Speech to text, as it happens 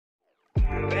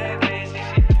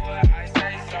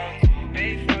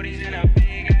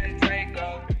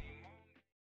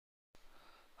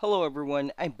Hello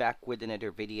everyone, I'm back with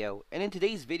another video, and in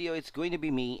today's video it's going to be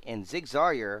me and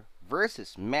Siegsauer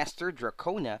versus Master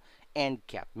Drakona and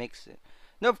Capp Mixen.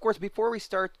 Now of course, before we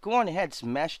start, go on ahead,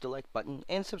 smash the like button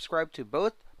and subscribe to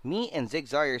both me and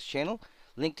Siegsauer's channel.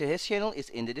 Link to his channel is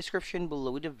in the description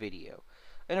below the video.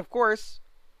 And of course,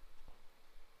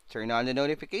 turn on the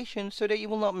notifications so that you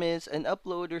will not miss an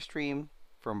upload or stream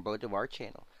from both of our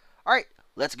channel. Alright,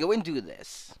 let's go and do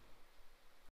this.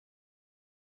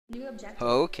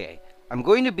 Okay, I'm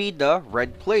going to be the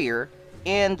red player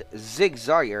and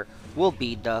Siegsauer will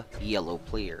be the yellow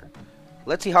player.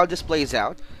 Let's see how this plays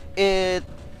out. At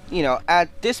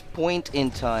this point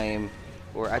in time,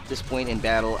 or at this point in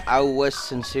battle, I was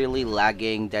sincerely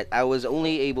lagging that I was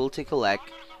only able to collect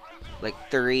like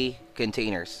 3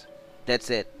 containers. That's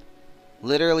it.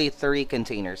 Literally 3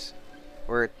 containers.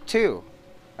 Or 2.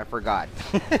 I forgot.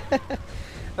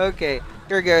 Okay,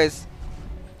 here goes.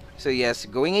 So yes,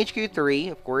 going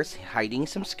HQ3, of course, hiding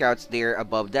some scouts there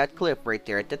above that cliff right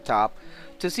there at the top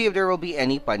to see if there will be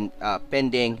any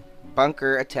pending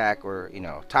bunker attack or,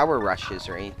 tower rushes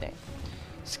or anything.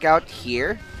 Scout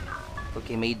here.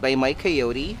 Okay, made by my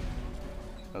coyote.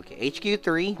 Okay,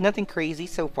 HQ3, nothing crazy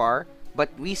so far, but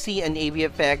we see an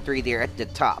ABF factory there at the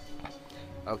top.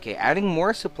 Okay, adding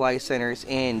more supply centers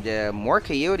and more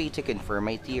coyote to confirm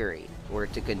my theory, or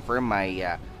to confirm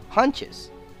my hunches.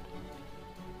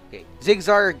 Okay,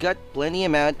 Siegsauer got plenty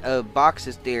amount of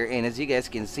boxes there, and as you guys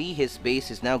can see, his base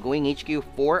is now going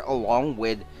HQ4 along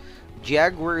with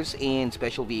Jaguars and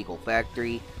Special Vehicle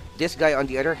Factory. This guy, on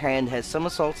the other hand, has some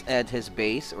assaults at his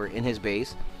base, or in his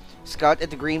base. Scout at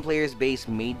the green player's base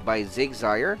made by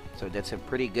Siegsauer, so that's a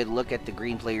pretty good look at the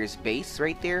green player's base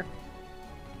right there.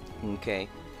 Okay,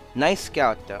 nice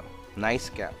scout though, nice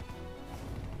scout.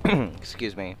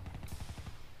 Excuse me.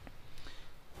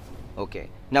 Okay,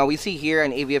 now we see here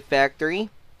an AVF factory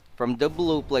from the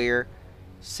blue player,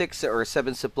 6 or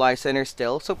 7 supply centers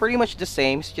still, so pretty much the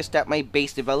same. It's just that my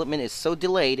base development is so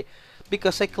delayed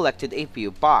because I collected a few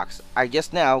box. I'm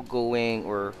just now upgrading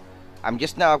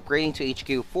to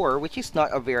HQ4, which is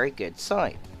not a very good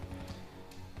sign.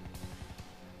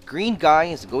 Green guy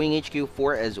is going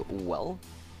HQ4 as well,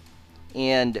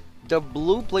 and the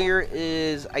blue player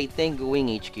is, I think, going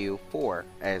HQ4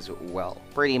 as well,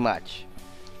 pretty much.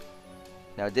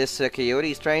 Now this coyote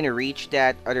is trying to reach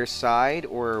that other side,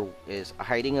 or is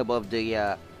hiding above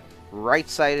the right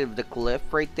side of the cliff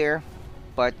right there,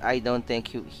 but I don't think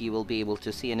he will be able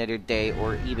to see another day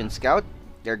or even scout.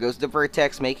 There goes the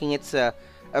vertex making its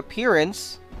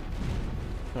appearance.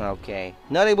 Okay,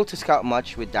 not able to scout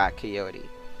much with that coyote.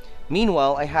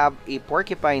 Meanwhile, I have a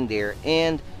porcupine there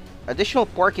and additional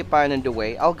porcupine on the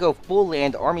way. I'll go full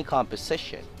land army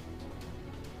composition.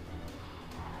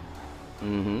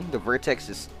 The vertex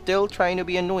is still trying to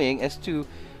be annoying as to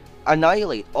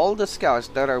annihilate all the scouts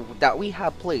that we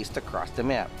have placed across the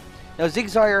map. Now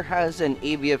Siegsauer has an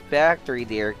AVF factory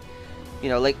there,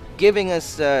 like giving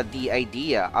us the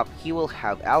idea of he will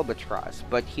have albatross,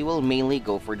 but he will mainly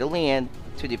go for the land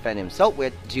to defend himself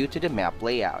with due to the map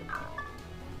layout.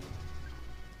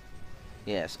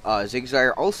 Yes,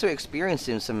 Siegsauer also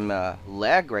experiencing some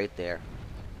lag right there.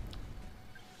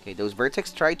 Okay, those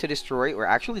vertex tried to destroy, or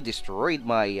actually destroyed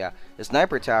my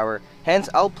sniper tower. Hence,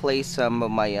 I'll place some of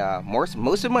my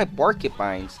most of my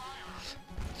porcupines.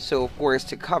 So, of course,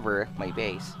 to cover my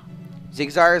base.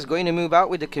 Siegsauer is going to move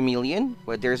out with the chameleon,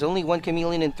 but there's only 1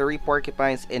 chameleon and 3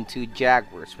 porcupines and 2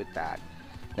 jaguars with that.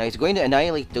 Now he's going to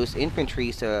annihilate those infantry,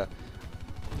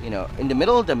 in the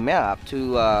middle of the map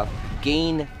to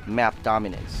gain map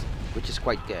dominance, which is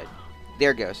quite good.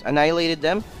 There goes, annihilated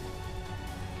them.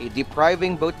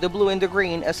 Depriving both the blue and the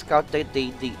green a scout that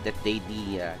they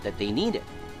needed.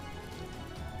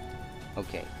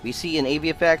 Okay, we see an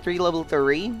AVF factory level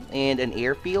 3 and an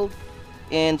airfield,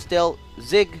 and still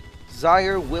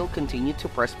Siegsauer will continue to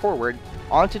press forward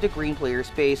onto the green player's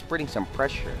base, putting some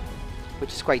pressure,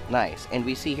 which is quite nice. And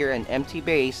we see here an empty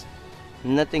base,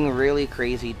 nothing really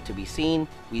crazy to be seen.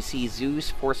 We see Zeus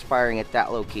force firing at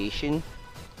that location.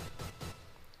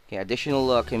 Okay,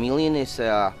 additional chameleon is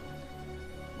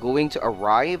going to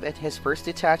arrive at his first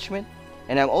detachment,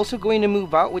 and I'm also going to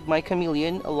move out with my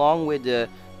chameleon along with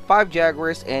 5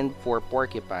 jaguars and 4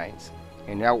 porcupines.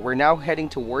 And now we're heading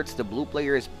towards the blue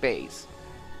player's base.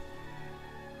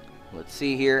 Let's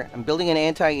see here. I'm building an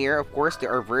anti-air. Of course,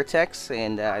 there are vertex,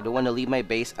 and I don't want to leave my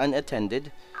base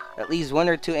unattended. At least 1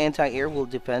 or 2 anti-air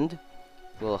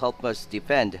will help us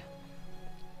defend.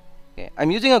 Okay,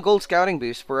 I'm using a gold scouting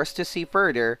boost for us to see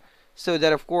further, so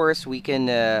that of course we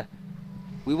can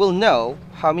we will know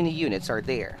how many units are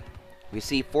there. We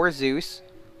see 4 Zeus,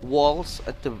 walls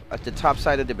at the top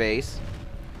side of the base,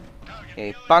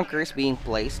 okay, bunkers being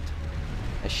placed,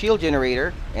 a shield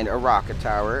generator, and a rocket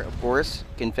tower. Of course,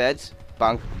 confeds,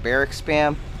 barrack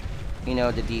spam, you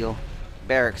know the deal.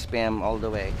 Barrack spam all the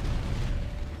way.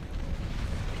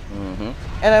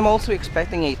 And I'm also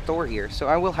expecting a Thor here, so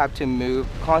I will have to move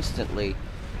constantly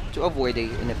to avoid an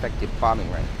ineffective bombing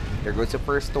run. There goes the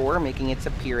first Thor making its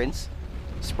appearance,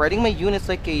 spreading my units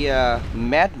like a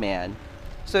madman,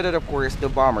 so that of course the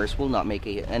bombers will not make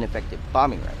an effective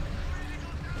bombing run.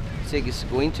 Sig is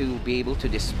going to be able to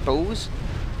dispose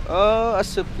a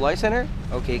supply center.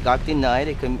 Okay, got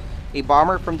denied. A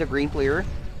bomber from the green player.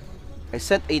 I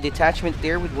sent a detachment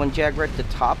there with 1 Jaguar at the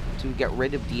top to get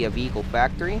rid of the vehicle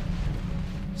factory.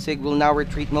 Sig will now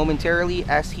retreat momentarily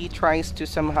as he tries to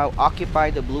somehow occupy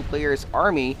the blue player's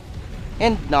army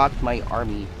and not my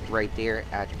army right there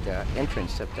at the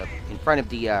entrance of in front of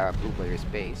the blue player's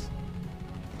base.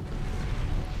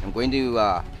 I'm going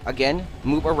to again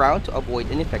move around to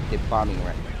avoid an effective bombing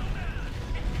run.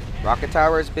 Rocket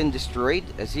tower has been destroyed,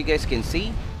 as you guys can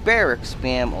see. Barrack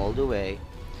spam all the way.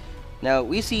 Now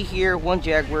we see here 1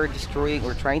 Jaguar destroying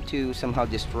or trying to somehow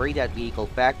destroy that vehicle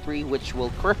factory, which will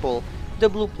cripple the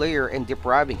blue player and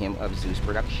depriving him of Zeus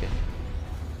production.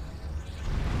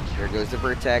 There goes the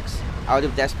vertex out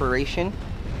of desperation.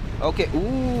 Okay,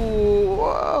 ooh,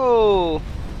 whoa.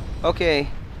 Okay,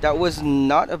 that was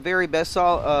not a very best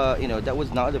that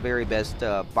was not the very best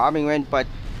bombing run, but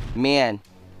man,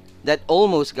 that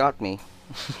almost got me.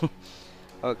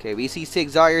 Okay, we see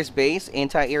Siegsauyer's base,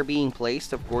 anti-air being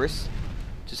placed, of course,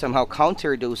 to somehow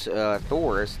counter those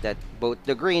Thors that both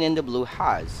the green and the blue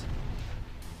has.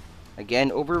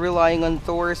 Again, over-relying on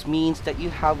Thors means that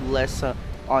you have less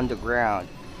on the ground.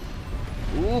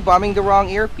 Ooh, bombing the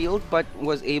wrong airfield, but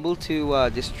was able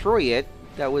to destroy it.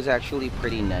 That was actually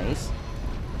pretty nice.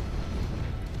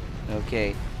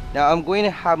 Okay, now I'm going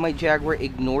to have my Jaguar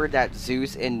ignore that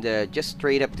Zeus and just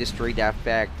straight up destroy that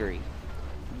factory.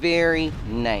 Very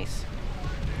nice.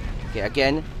 Okay,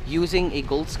 again, using a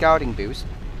gold scouting boost.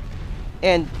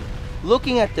 And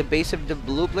looking at the base of the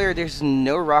blue player, there's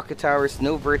no rocket towers,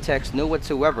 no vertex, no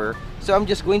whatsoever. So I'm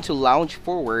just going to lounge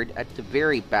forward at the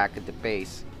very back of the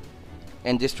base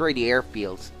and destroy the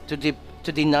airfields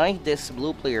to deny this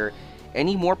blue player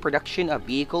any more production of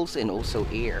vehicles and also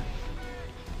air.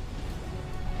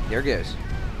 There goes.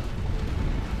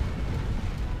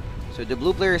 So the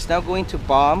blue player is now going to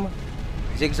bomb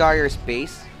Siegsauyer's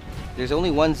base. There's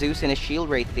only 1 Zeus and a shield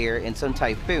right there, and some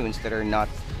Typhoons that are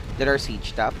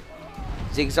sieged up.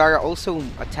 Siegsauer also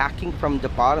attacking from the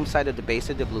bottom side of the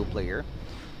base of the blue player.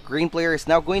 Green player is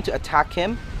now going to attack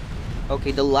him.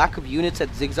 Okay, the lack of units at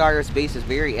Siegsauer's base is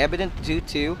very evident due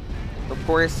to, of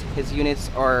course, his units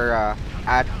are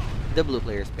at the blue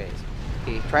player's base.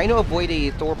 Okay, trying to avoid a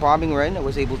Thor bombing run. I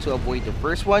was able to avoid the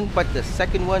first one, but the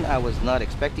second one I was not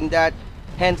expecting that.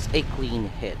 Hence a clean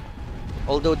hit.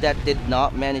 Although that did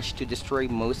not manage to destroy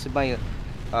most of my,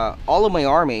 all of my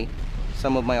army.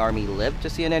 Some of my army lived to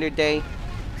see another day.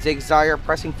 Siegsauyer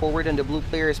pressing forward on the blue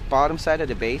player's bottom side of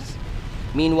the base.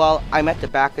 Meanwhile, I'm at the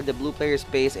back of the blue player's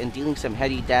base and dealing some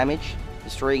heavy damage,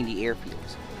 destroying the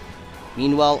airfields.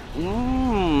 Meanwhile,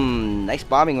 nice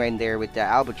bombing right there with the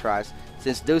Albatross,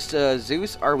 since those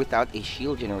Zeus are without a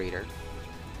shield generator.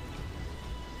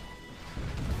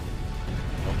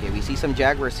 Okay, we see some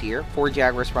Jaguars here. 4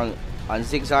 Jaguars from on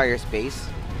Siegsauyer's base.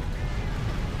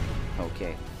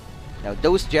 Okay. Now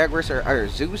those Jaguars or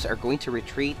Zeus are going to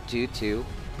retreat due to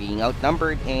being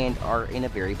outnumbered and are in a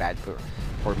very bad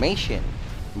formation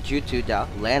due to the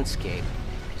landscape.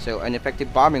 So an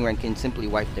effective bombing run can simply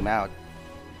wipe them out.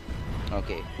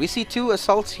 Okay, we see 2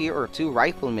 assaults here, or 2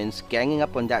 riflemen ganging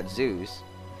up on that Zeus.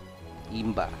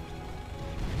 Imba.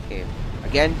 Okay,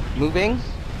 again, moving,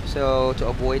 so to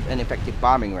avoid an effective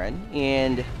bombing run,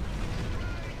 and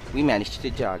we managed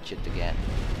to dodge it again.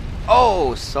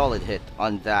 Oh, solid hit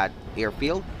on that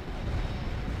airfield.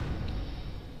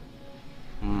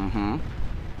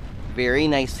 Very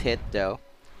nice hit though.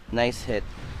 Nice hit.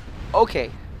 Okay,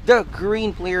 the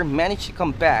green player managed to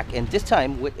come back, and this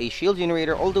time with a shield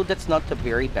generator, although that's not the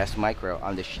very best micro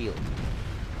on the shield.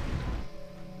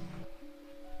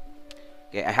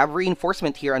 Okay, I have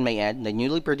reinforcement here on my end, the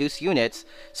newly produced units.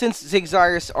 Since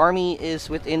Siegsauyer's army is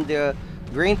within the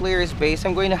green player's base,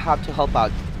 I'm going to have to help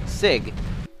out Sig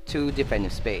to defend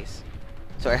his base.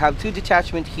 So I have 2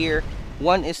 detachments here.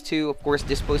 One is to, of course,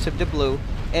 dispose of the blue,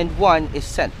 and one is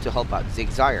sent to help out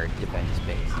Siegsauyer defend his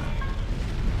base.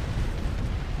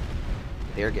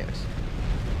 There goes.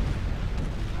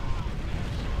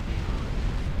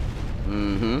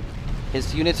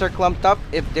 His units are clumped up.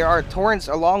 If there are torrents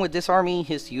along with this army,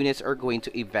 his units are going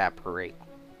to evaporate.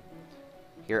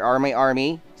 Here are my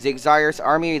army. Siegsauyer's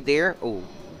army there. Oh,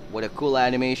 what a cool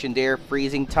animation there.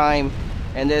 Freezing time.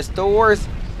 And there's Thor's.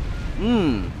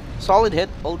 Solid hit,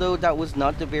 although that was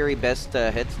not the very best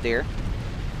hits there.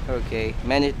 Okay,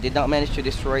 did not manage to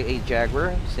destroy a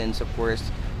Jaguar, since of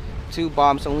course 2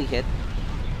 bombs only hit.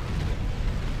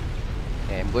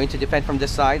 Okay, I'm going to defend from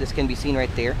this side, as can be seen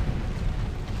right there.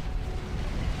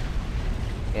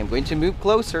 Okay, I'm going to move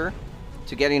closer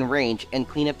to get in range and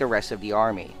clean up the rest of the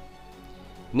army.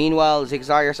 Meanwhile,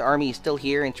 Siegsauyer's army is still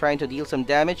here and trying to deal some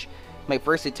damage. My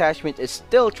first detachment is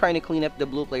still trying to clean up the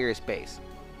blue player's base.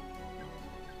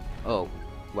 Oh,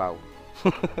 wow.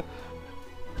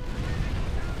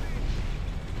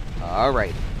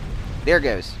 Alright, there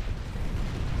goes.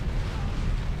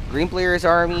 Green player's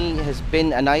army has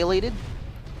been annihilated.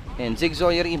 And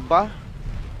Siegsauyer's E.B.S.G.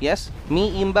 Yes? Me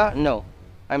E.B.S.G.? No,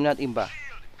 I'm not E.B.S.G.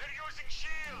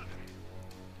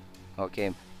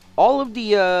 Okay, all of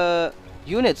the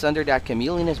units under that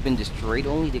chameleon has been destroyed.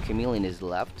 Only the chameleon is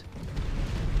left.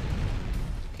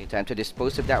 Okay, time to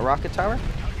dispose of that rocket tower.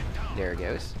 There it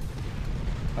goes.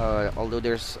 Although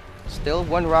there's still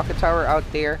 1 rocket tower out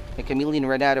there, the chameleon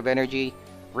ran out of energy.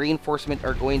 Reinforcement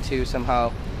are going to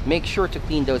somehow make sure to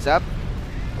clean those up.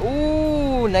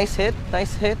 Ooh, nice hit,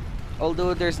 nice hit.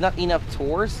 Although there's not enough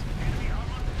Thors.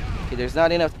 Okay, there's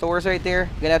not enough Thors right there.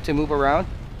 Gonna have to move around.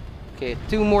 Okay,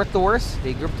 2 more Thors.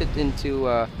 They grouped it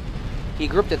into, he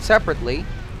grouped it separately.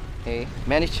 Okay,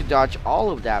 managed to dodge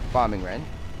all of that bombing run,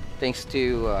 thanks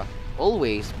to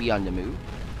always be on the move.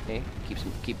 Okay,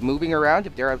 keep moving around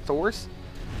if there are Thors.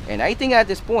 And I think at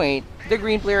this point, the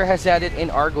green player has had it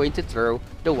and are going to throw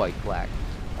the white flag.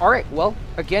 Alright, well,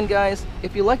 again guys,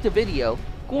 if you liked the video,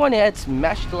 go on ahead,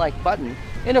 smash the like button,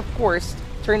 and of course,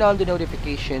 turn on the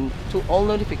notification to all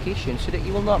notifications so that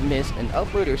you will not miss an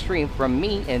upload or stream from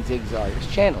me and Siegsauer's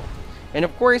channel. And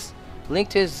of course, link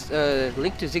to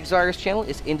Siegsauer's channel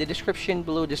is in the description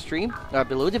below the stream,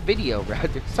 below the video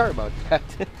rather. Sorry about that.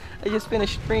 I just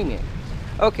finished streaming.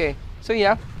 Okay, so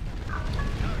yeah.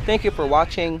 Thank you for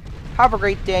watching. Have a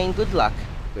great day and good luck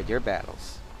with your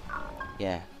battles.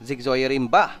 Yeah, Siegsauyer's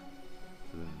E.B.S.G.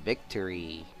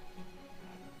 Victory.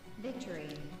 Victory.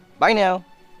 Bye now.